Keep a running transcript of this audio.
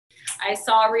I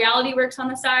saw Reality Works on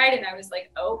the side and I was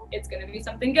like, oh, it's gonna be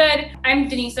something good. I'm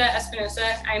Denisa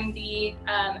Espinosa. I'm the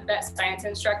vet science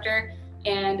instructor,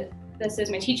 and this is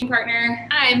my teaching partner.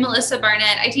 I'm Melissa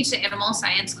Barnett. I teach the animal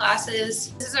science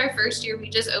classes. This is our first year. We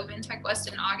just opened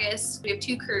TECC-WEST in August. We have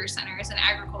 2 career centers, and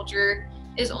agriculture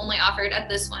is only offered at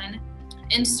this one.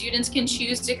 And students can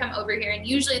choose to come over here, and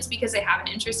usually it's because they have an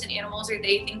interest in animals, or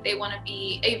they think they want to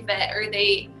be a vet, or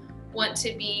they want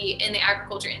to be in the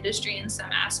agriculture industry in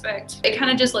some aspect. It kind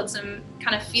of just lets them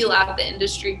kind of feel out the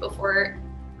industry before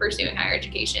pursuing higher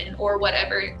education or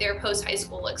whatever their post-high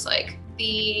school looks like.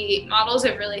 The models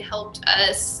have really helped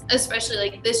us, especially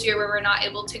like this year where we're not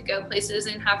able to go places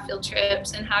and have field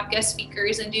trips and have guest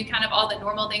speakers and do kind of all the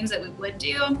normal things that we would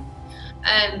do.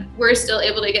 We're still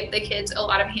able to get the kids a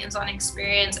lot of hands-on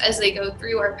experience as they go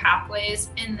through our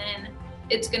pathways, and then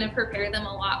it's going to prepare them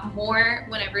a lot more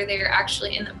whenever they're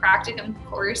actually in the practicum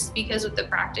course, because with the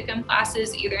practicum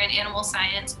classes, either in animal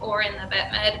science or in the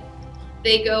vet med,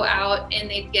 they go out and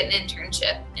they get an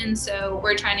internship. And so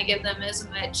we're trying to give them as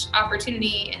much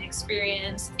opportunity and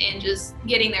experience and just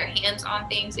getting their hands on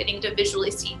things, getting to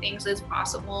visually see things as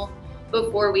possible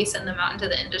before we send them out into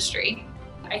the industry.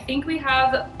 I think we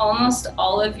have almost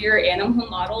all of your animal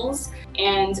models,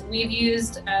 and we've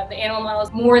used the animal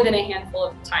models more than a handful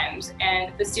of times,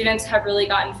 and the students have really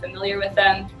gotten familiar with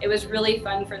them. It was really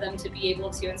fun for them to be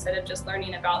able to, instead of just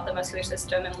learning about the muscular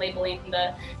system and labeling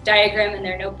the diagram in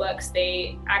their notebooks,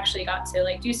 they actually got to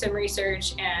like do some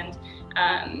research and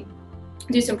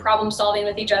do some problem solving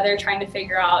with each other, trying to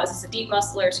figure out, is this a deep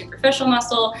muscle or a superficial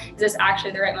muscle? Is this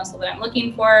actually the right muscle that I'm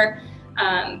looking for?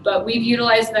 But we've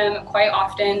utilized them quite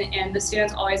often, and the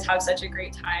students always have such a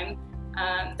great time.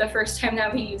 The first time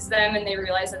that we used them and they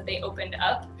realized that they opened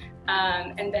up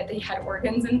and that they had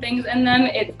organs and things in them,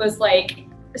 it was like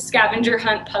a scavenger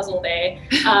hunt puzzle day.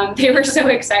 They were so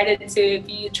excited to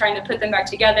be trying to put them back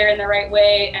together in the right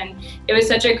way, and it was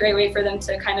such a great way for them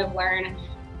to kind of learn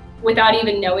without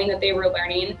even knowing that they were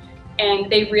learning.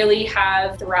 And they really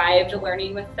have thrived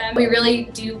learning with them. We really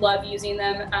do love using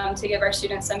them to give our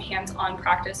students some hands-on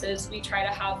practices. We try to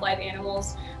have live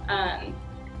animals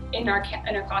in our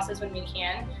classes when we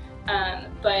can,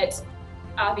 but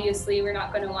obviously we're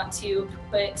not going to want to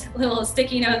put little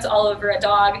sticky notes all over a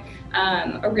dog,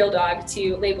 a real dog,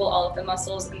 to label all of the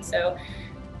muscles. And so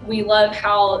we love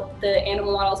how the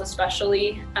animal models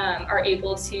especially are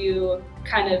able to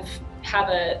kind of have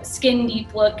a skin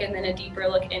deep look and then a deeper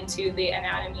look into the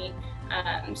anatomy.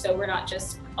 So we're not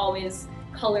just always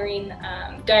coloring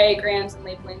diagrams and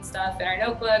labeling stuff in our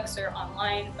notebooks or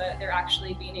online, but they're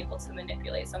actually being able to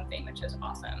manipulate something, which is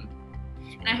awesome.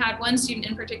 And I had one student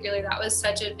in particular that was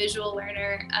such a visual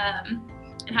learner and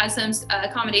had some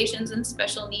accommodations and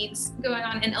special needs going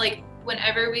on. And like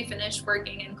whenever we finished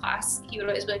working in class, he would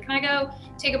always be like, can I go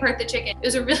take apart the chicken? It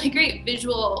was a really great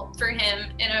visual for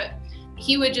him, and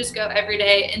he would just go every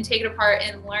day and take it apart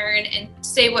and learn and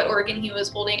say what organ he was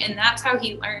holding. And that's how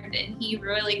he learned. And he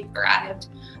really thrived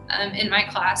in my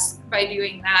class by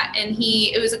doing that. And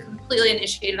it was completely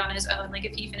initiated on his own. Like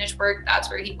if he finished work,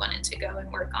 that's where he wanted to go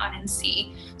and work on and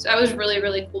see. So that was really,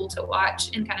 really cool to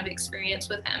watch and kind of experience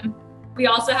with him. We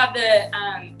also have the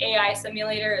AI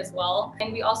simulator as well.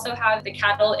 And we also have the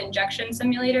cattle injection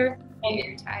simulator.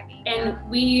 And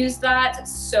we used that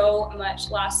so much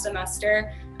last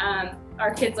semester.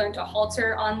 Our kids learned to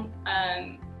halter on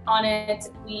it.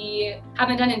 We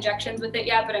haven't done injections with it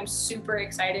yet, but I'm super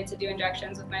excited to do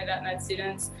injections with my vet med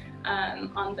students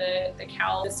on the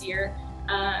cow this year.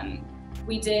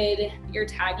 We did ear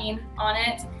tagging on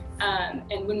it.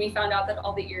 And when we found out that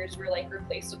all the ears were like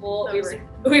replaceable,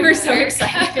 we were so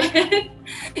excited.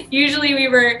 Usually we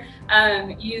were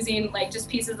using like just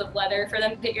pieces of leather for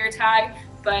them to ear tag,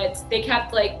 but they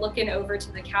kept like looking over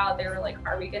to the cow. They were like,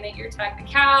 are we gonna ear tag the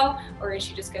cow, or is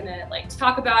she just gonna like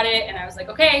talk about it? And I was like,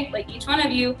 okay, like each one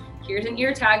of you, here's an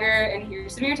ear tagger and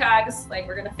here's some ear tags, like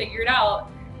we're gonna figure it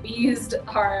out. We used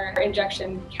our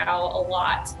injection cow a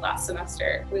lot last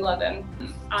semester. We love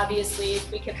him. Obviously,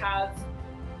 if we could have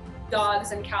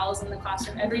dogs and cows in the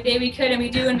classroom every day, we could, and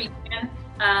we do, and we can.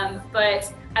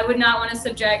 But I would not want to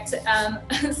subject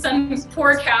some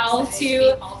poor cow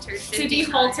to be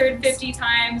haltered 50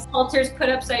 times, halters put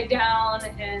upside down,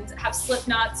 and have slip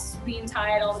knots being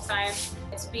tied all the time.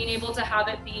 It's being able to have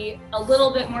it be a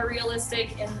little bit more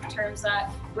realistic in terms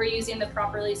that we're using the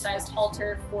properly sized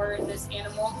halter for this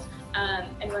animal.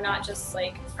 And we're not just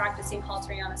like practicing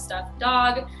haltering on a stuffed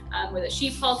dog with a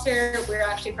sheep halter. We're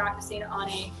actually practicing on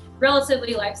a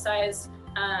relatively life-sized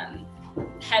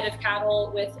head of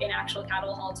cattle with an actual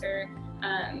cattle halter.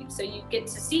 So you get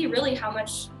to see really how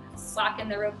much slack in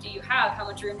the rope do you have, how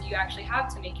much room do you actually have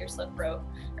to make your slip rope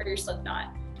or your slip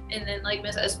knot. And then like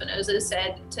Miss Espinosa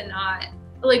said, to not,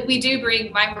 like, we do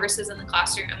bring my horses in the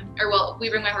classroom, or well, we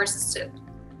bring my horses to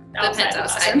the pens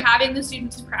outside. Having the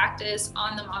students practice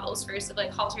on the models first of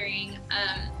like haltering,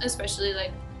 especially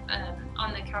like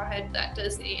on the cow head that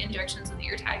does the injections and the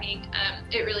ear tagging,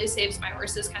 it really saves my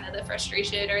horses kind of the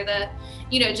frustration or the,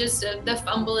 just the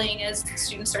fumbling as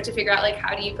students start to figure out like,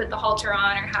 how do you put the halter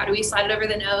on, or how do we slide it over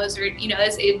the nose, or,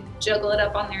 as they juggle it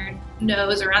up on their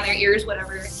nose, around their ears,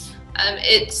 whatever.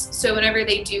 It's so whenever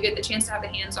they do get the chance to have the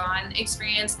hands-on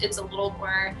experience, it's a little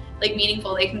more like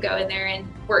meaningful. They can go in there and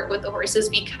work with the horses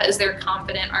because they're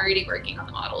confident already working on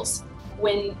the models.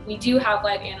 When we do have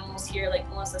live animals here, like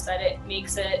Melissa said, it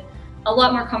makes it a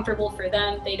lot more comfortable for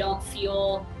them. They don't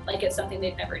feel like it's something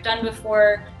they've never done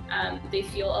before. They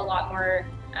feel a lot more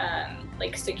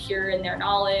like secure in their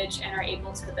knowledge, and are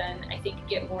able to then, I think,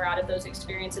 get more out of those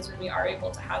experiences when we are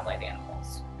able to have live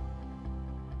animals.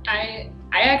 I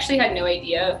actually had no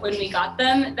idea when we got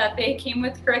them that they came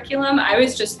with curriculum. I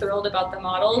was just thrilled about the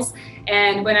models.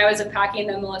 And when I was unpacking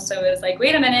them, Melissa was like,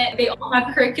 wait a minute, they all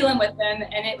have curriculum with them.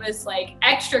 And it was like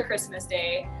extra Christmas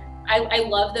Day. I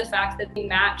love the fact that they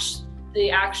match the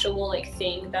actual like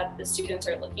thing that the students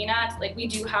are looking at. Like, we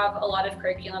do have a lot of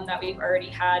curriculum that we've already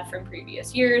had from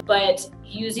previous years, but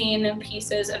using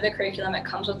pieces of the curriculum that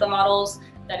comes with the models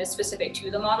that is specific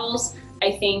to the models,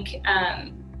 I think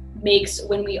makes,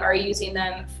 when we are using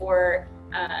them for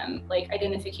like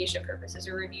identification purposes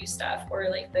or review stuff, or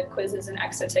like the quizzes and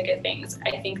exit ticket things,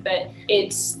 I think that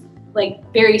it's like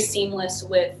very seamless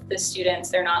with the students.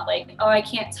 They're not like, oh, I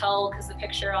can't tell because the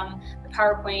picture on the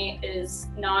PowerPoint is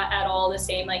not at all the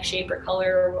same like shape or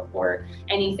color or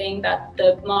anything that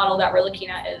the model that we're looking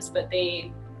at is, but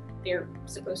they're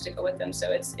supposed to go with them.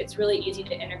 So it's really easy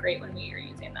to integrate when we are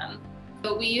using them.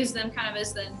 But we use them kind of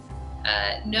as the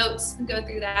notes, go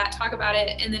through that, talk about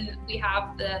it, and then we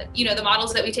have the the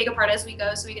models that we take apart as we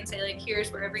go, so we can say like,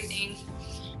 here's where everything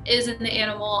is in the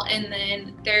animal. And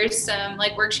then there's some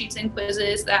like worksheets and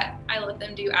quizzes that I let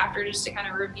them do after, just to kind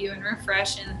of review and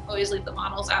refresh, and always leave the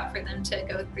models out for them to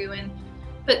go through and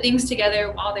put things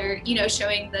together while they're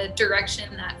showing the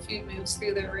direction that food moves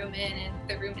through the rumen and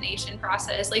the rumination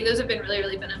process. Like, those have been really,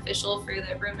 really beneficial for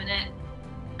the ruminant,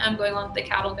 going along with the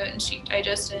cattle, goat, and sheep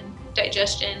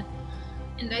digestion.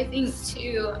 And I think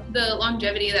too, the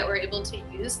longevity that we're able to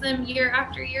use them year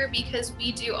after year, because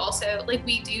we do also, like,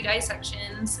 we do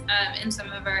dissections in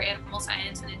some of our animal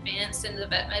science and advanced in the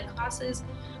vet med classes,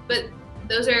 but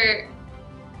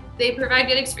they provide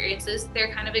good experiences.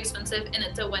 They're kind of expensive, and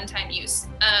it's a one-time use.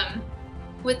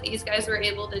 With these guys, we're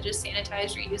able to just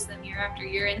sanitize, reuse them year after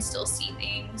year, and still see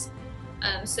things.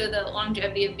 So the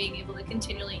longevity of being able to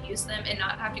continually use them and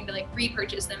not having to like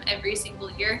repurchase them every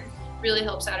single year really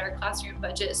helps out our classroom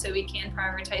budget, so we can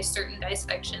prioritize certain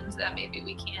dissections that maybe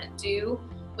we can't do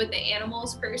with the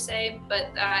animals per se,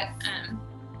 but that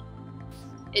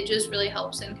it just really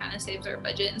helps and kind of saves our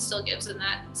budget and still gives them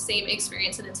that same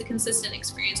experience, and it's a consistent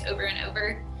experience over and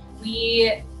over.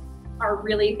 We are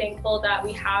really thankful that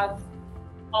we have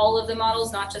all of the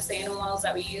models, not just the animal models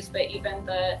that we use, but even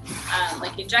the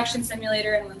like injection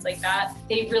simulator and ones like that.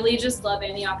 They really just love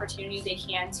any opportunity they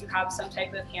can to have some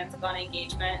type of hands-on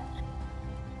engagement.